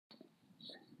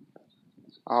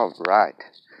All right.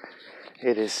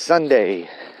 It is Sunday,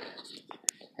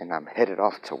 and I'm headed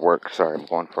off to work. Sorry, I'm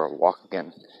going for a walk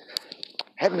again.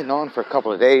 Haven't been on for a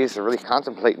couple of days or really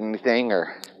contemplating anything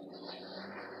or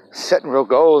setting real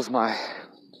goals. My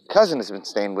cousin has been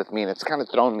staying with me, and it's kind of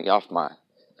thrown me off my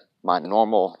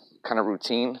normal kind of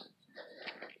routine.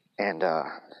 And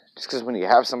just because when you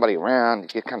have somebody around, you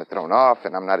get kind of thrown off,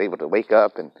 and I'm not able to wake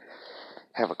up and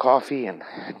have a coffee and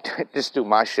just do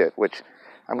my shit, which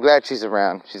I'm glad she's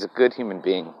around. She's a good human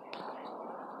being.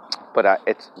 But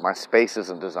my space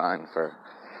isn't designed for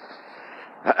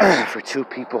two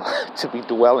people to be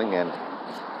dwelling in.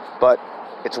 But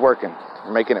it's working.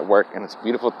 We're making it work, and it's a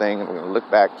beautiful thing, and we're going to look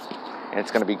back, and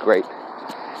it's going to be great.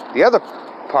 The other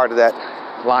part of that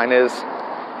line is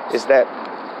that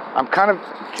I'm kind of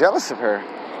jealous of her.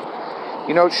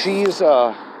 You know, she's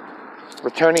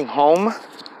returning home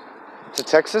to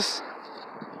Texas,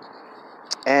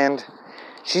 and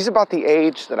she's about the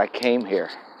age that I came here.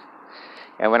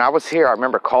 And when I was here, I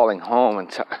remember calling home and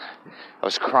I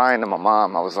was crying to my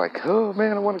mom. I was like, "Oh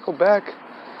man, I want to go back.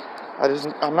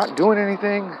 I'm not doing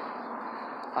anything.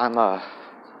 I'm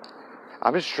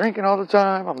just drinking all the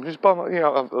time. I'm just bumming." You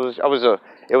know,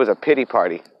 it was a pity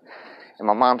party. And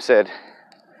my mom said,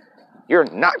 "You're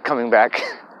not coming back.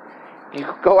 You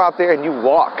go out there and you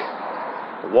walk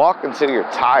until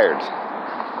you're tired."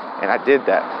 And I did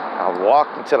that. I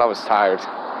walked until I was tired.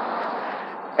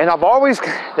 And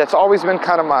that's always been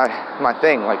kind of my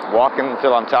thing, like walking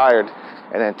until I'm tired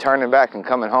and then turning back and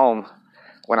coming home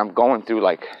when I'm going through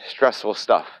like stressful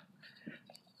stuff.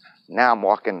 Now I'm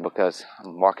walking because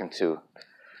I'm walking to,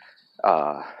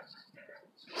 I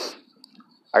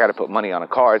got to put money on a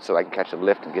card so I can catch a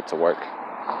lift and get to work.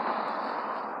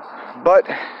 But,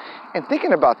 and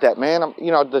thinking about that, man,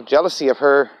 the jealousy of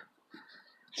her.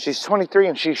 She's 23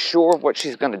 and she's sure of what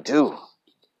she's going to do.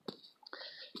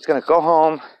 She's going to go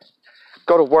home,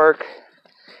 go to work,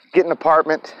 get an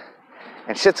apartment,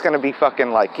 and shit's going to be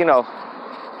fucking like,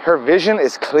 her vision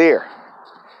is clear.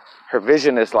 Her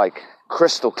vision is like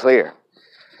crystal clear.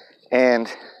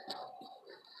 And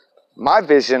my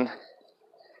vision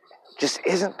just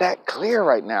isn't that clear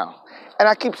right now. And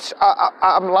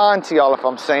I'm lying to y'all if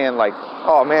I'm saying like,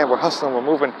 oh man, we're hustling, we're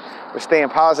moving, we're staying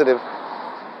positive.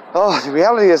 Oh, the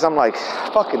reality is I'm like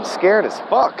fucking scared as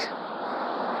fuck.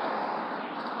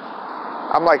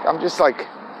 I'm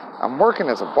working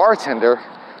as a bartender.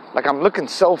 Like I'm looking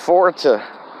so forward to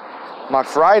my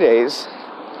Fridays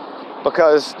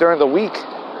because during the week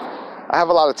I have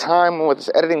a lot of time with this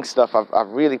editing stuff. I've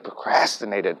really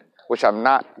procrastinated, which I'm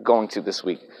not going to this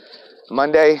week.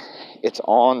 Monday, it's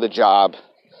on the job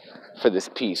for this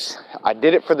piece. I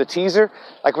did it for the teaser.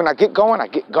 Like when I get going, I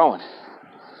get going.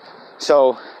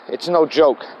 So it's no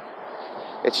joke.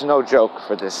 It's no joke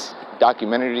for this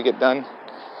documentary to get done.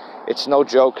 It's no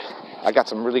joke. I got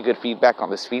some really good feedback on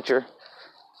this feature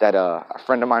that a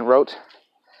friend of mine wrote.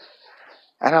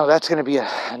 I know that's going to be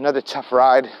another tough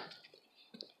ride.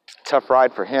 Tough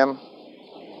ride for him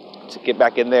to get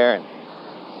back in there and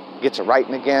get to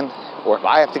writing again. Or if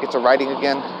I have to get to writing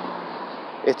again,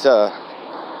 it's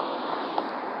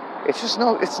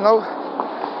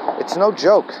no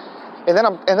joke. And then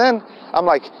I'm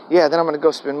like, yeah, then I'm gonna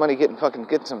go spend money get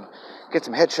some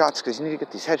headshots because you need to get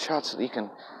these headshots so that you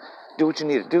can do what you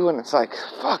need to do. And it's like,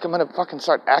 fuck, I'm gonna fucking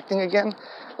start acting again.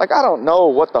 Like I don't know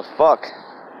what the fuck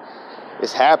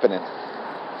is happening.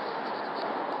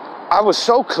 I was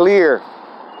so clear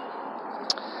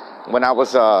when I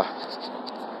was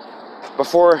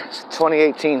before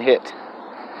 2018 hit.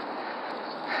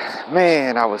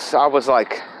 Man, I was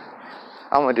like,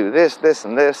 I'm gonna do this,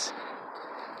 and this.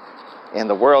 And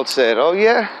the world said, oh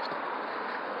yeah,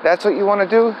 that's what you want to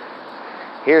do?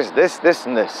 Here's this,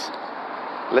 and this.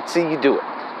 Let's see you do it.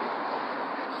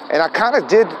 And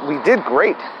we did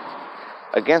great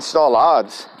against all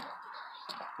odds.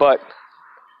 But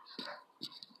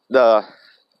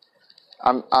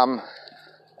I'm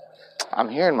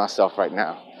hearing myself right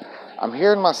now. I'm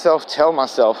hearing myself tell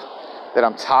myself that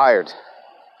I'm tired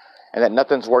and that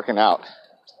nothing's working out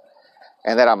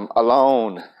and that I'm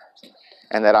alone.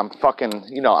 And that I'm fucking,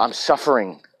 I'm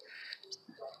suffering.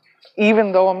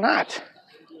 Even though I'm not.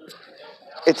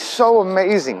 It's so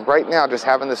amazing right now just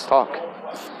having this talk.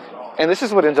 And this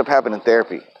is what ends up happening in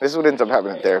therapy.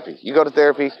 You go to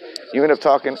therapy, you end up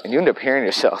talking, and you end up hearing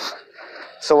yourself.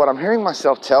 So what I'm hearing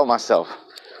myself tell myself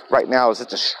right now is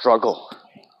it's a struggle.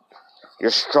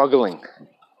 You're struggling.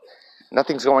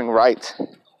 Nothing's going right.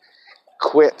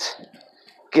 Quit.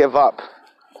 Give up.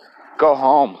 Go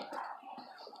home.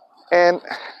 And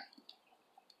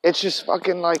it's just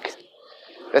fucking like,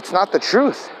 that's not the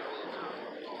truth.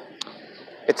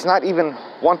 It's not even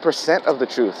 1% of the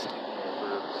truth.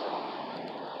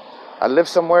 I live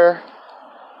somewhere.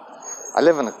 I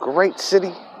live in a great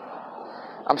city.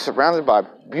 I'm surrounded by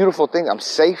beautiful things. I'm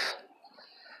safe.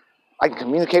 I can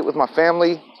communicate with my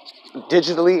family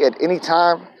digitally at any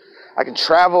time. I can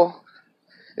travel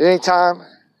at any time.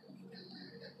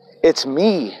 It's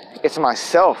me. It's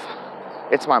myself.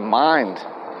 It's my mind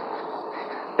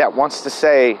that wants to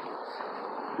say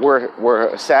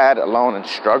we're sad, alone, and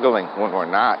struggling when we're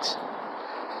not.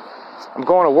 I'm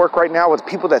going to work right now with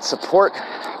people that support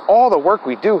all the work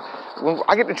we do. When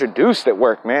I get introduced at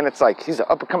work, man, it's like he's an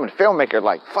up-and-coming filmmaker.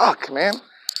 Like, fuck, man.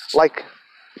 Like,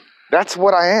 that's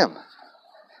what I am.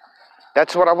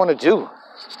 That's what I want to do.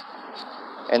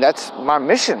 And that's my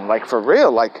mission, like, for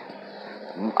real. Like,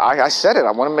 I said it.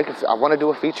 I want to do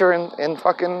a feature in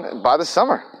fucking by the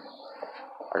summer.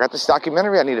 I got this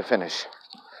documentary I need to finish.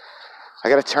 I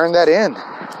got to turn that in.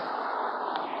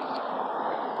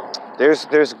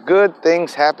 There's good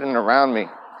things happening around me,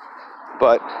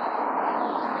 but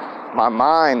my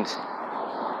mind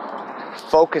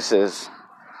focuses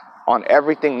on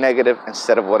everything negative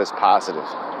instead of what is positive.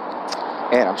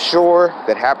 And I'm sure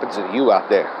that happens to you out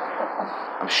there.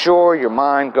 I'm sure your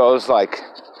mind goes like,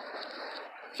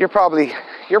 I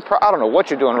don't know what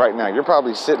you're doing right now. You're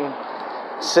probably sitting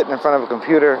in front of a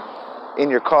computer, in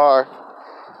your car,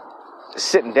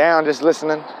 sitting down, just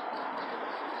listening.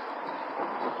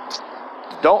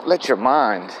 Don't let your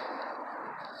mind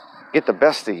get the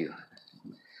best of you,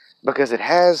 because it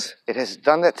has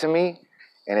done that to me,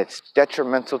 and it's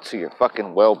detrimental to your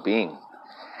fucking well-being.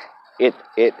 It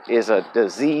is a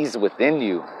disease within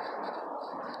you.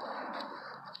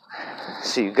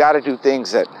 So you got to do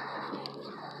things that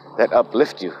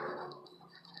uplift you,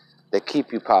 that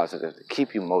keep you positive, that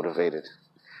keep you motivated.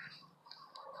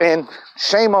 And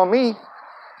shame on me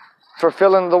for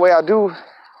feeling the way I do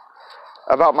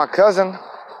about my cousin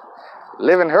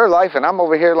living her life, and I'm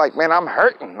over here like, man, I'm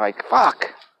hurting. Like, fuck.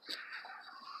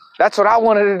 That's what I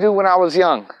wanted to do when I was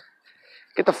young.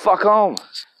 Get the fuck home.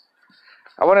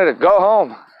 I wanted to go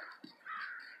home.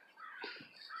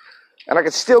 And I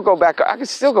could still go back.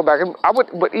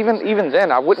 But even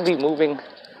then, I wouldn't be moving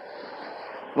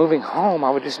home.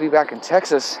 I would just be back in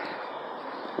Texas,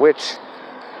 which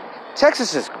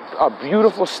Texas is a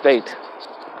beautiful state.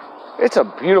 It's a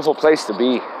beautiful place to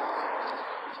be.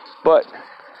 But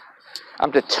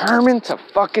I'm determined to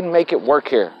fucking make it work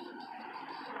here.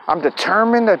 I'm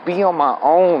determined to be on my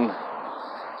own,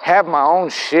 have my own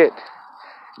shit,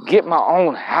 get my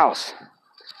own house,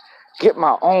 get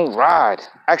my own ride.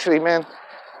 Actually, man,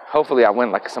 hopefully I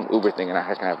win like some Uber thing and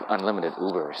I can have unlimited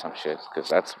Uber or some shit,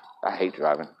 because I hate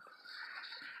driving.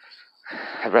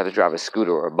 I'd rather drive a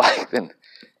scooter or a bike than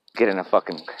get in a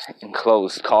fucking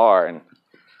enclosed car and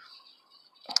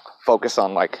focus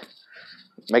on like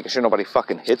making sure nobody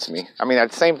fucking hits me. I mean,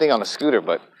 that's the same thing on a scooter,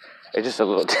 but it's just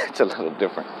it's a little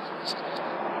different.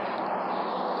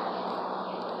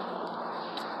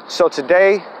 So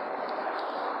today,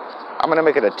 I'm going to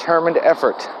make a determined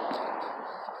effort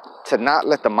to not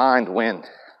let the mind win.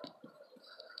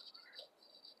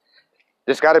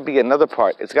 There's got to be another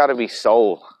part. It's got to be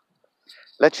soul.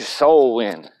 Let your soul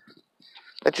win.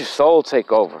 Let your soul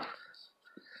take over.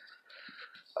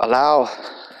 Allow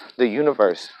the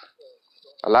universe,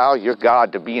 allow your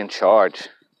God to be in charge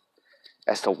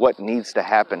as to what needs to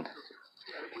happen,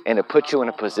 and to put you in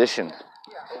a position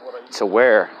to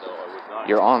where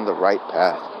you're on the right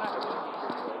path.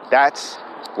 That's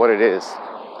what it is.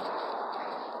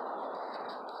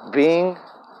 Getting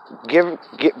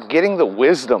the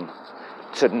wisdom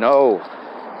to know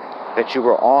that you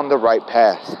are on the right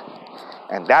path.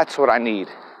 And that's what I need.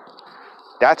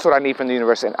 That's what I need from the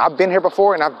universe. And I've been here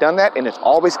before and I've done that, and it's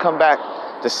always come back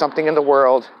to something in the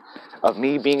world of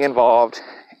me being involved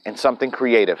in something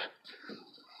creative.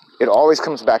 It always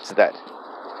comes back to that.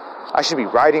 I should be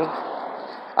writing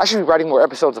more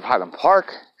episodes of Highland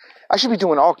Park. I should be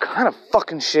doing all kind of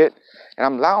fucking shit. And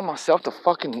I'm allowing myself to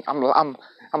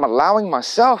I'm allowing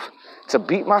myself to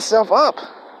beat myself up.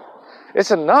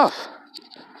 It's enough.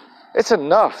 It's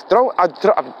enough.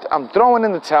 I'm throwing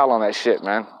in the towel on that shit,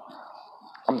 man.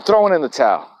 I'm throwing in the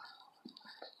towel.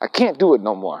 I can't do it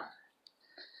no more.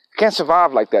 I can't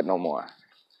survive like that no more.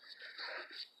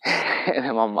 And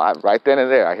in my mind, right then and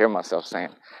there, I hear myself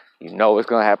saying, you know it's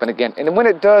going to happen again. And when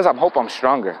it does, I hope I'm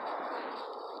stronger.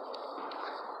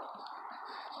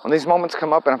 When these moments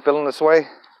come up and I'm feeling this way,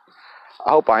 I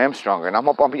hope I am stronger. And I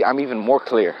hope I'm even more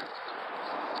clear.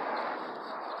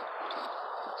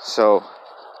 So,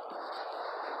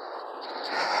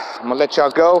 I'm going to let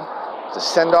y'all go. It's a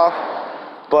send-off.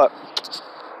 But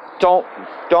don't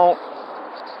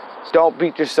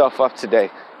beat yourself up today.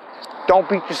 Don't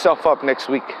beat yourself up next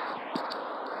week.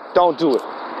 Don't do it.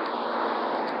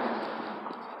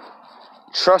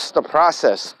 Trust the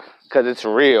process, because it's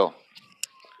real.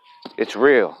 It's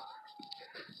real.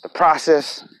 The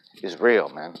process is real,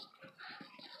 man.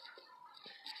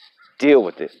 Deal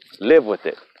with it. Live with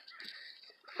it.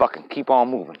 Fucking keep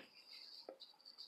on moving.